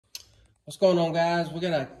What's going on, guys? We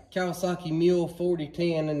got a Kawasaki Mule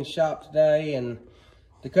 4010 in the shop today, and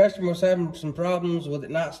the customer was having some problems with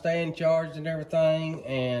it not staying charged and everything,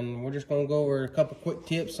 and we're just going to go over a couple quick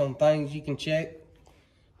tips on things you can check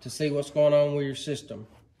to see what's going on with your system.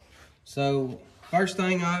 So first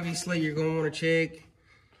thing, obviously, you're going to want to check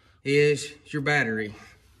is your battery.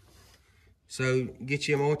 So get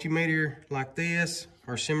you a multimeter like this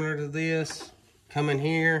or similar to this. Come in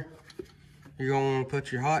here. You're going to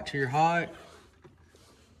put your hot to your hot,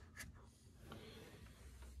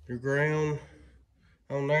 your ground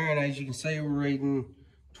on there, and as you can see, we're reading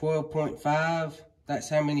 12.5. That's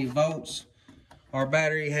how many volts our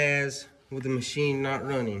battery has with the machine not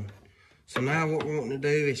running. So now what we're wanting to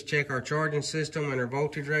do is check our charging system and our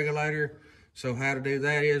voltage regulator. So how to do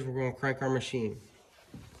that is we're going to crank our machine.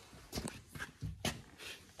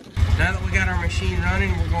 Now that we got our machine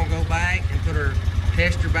running, we're going to go back and put our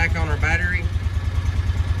tester back on our battery.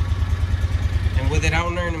 And with it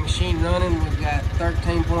on there and the machine running, we've got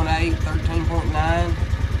 13.8, 13.9.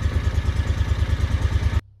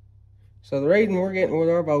 So the reading we're getting with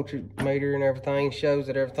our voltage meter and everything shows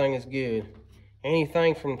that everything is good.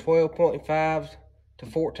 Anything from 12.5 to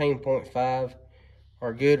 14.5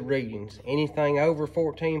 are good readings. Anything over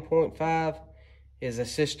 14.5 is a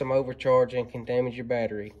system overcharge and can damage your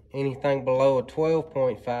battery. Anything below a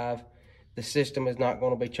 12.5, the system is not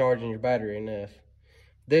going to be charging your battery enough.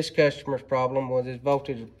 This customer's problem was his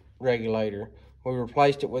voltage regulator. We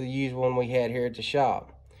replaced it with a used one we had here at the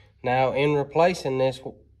shop. Now, in replacing this,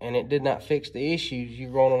 and it did not fix the issues,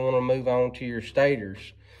 you're going to want to move on to your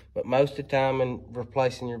stators. But most of the time in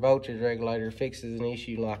replacing your voltage regulator fixes an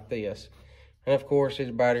issue like this. And of course,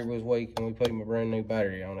 his battery was weak and we put him a brand new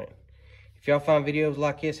battery on it. If y'all find videos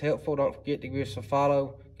like this helpful, don't forget to give us a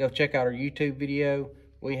follow. Go check out our YouTube video.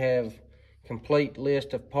 We have complete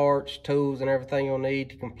list of parts, tools, and everything you'll need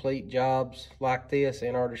to complete jobs like this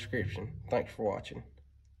in our description. Thanks for watching.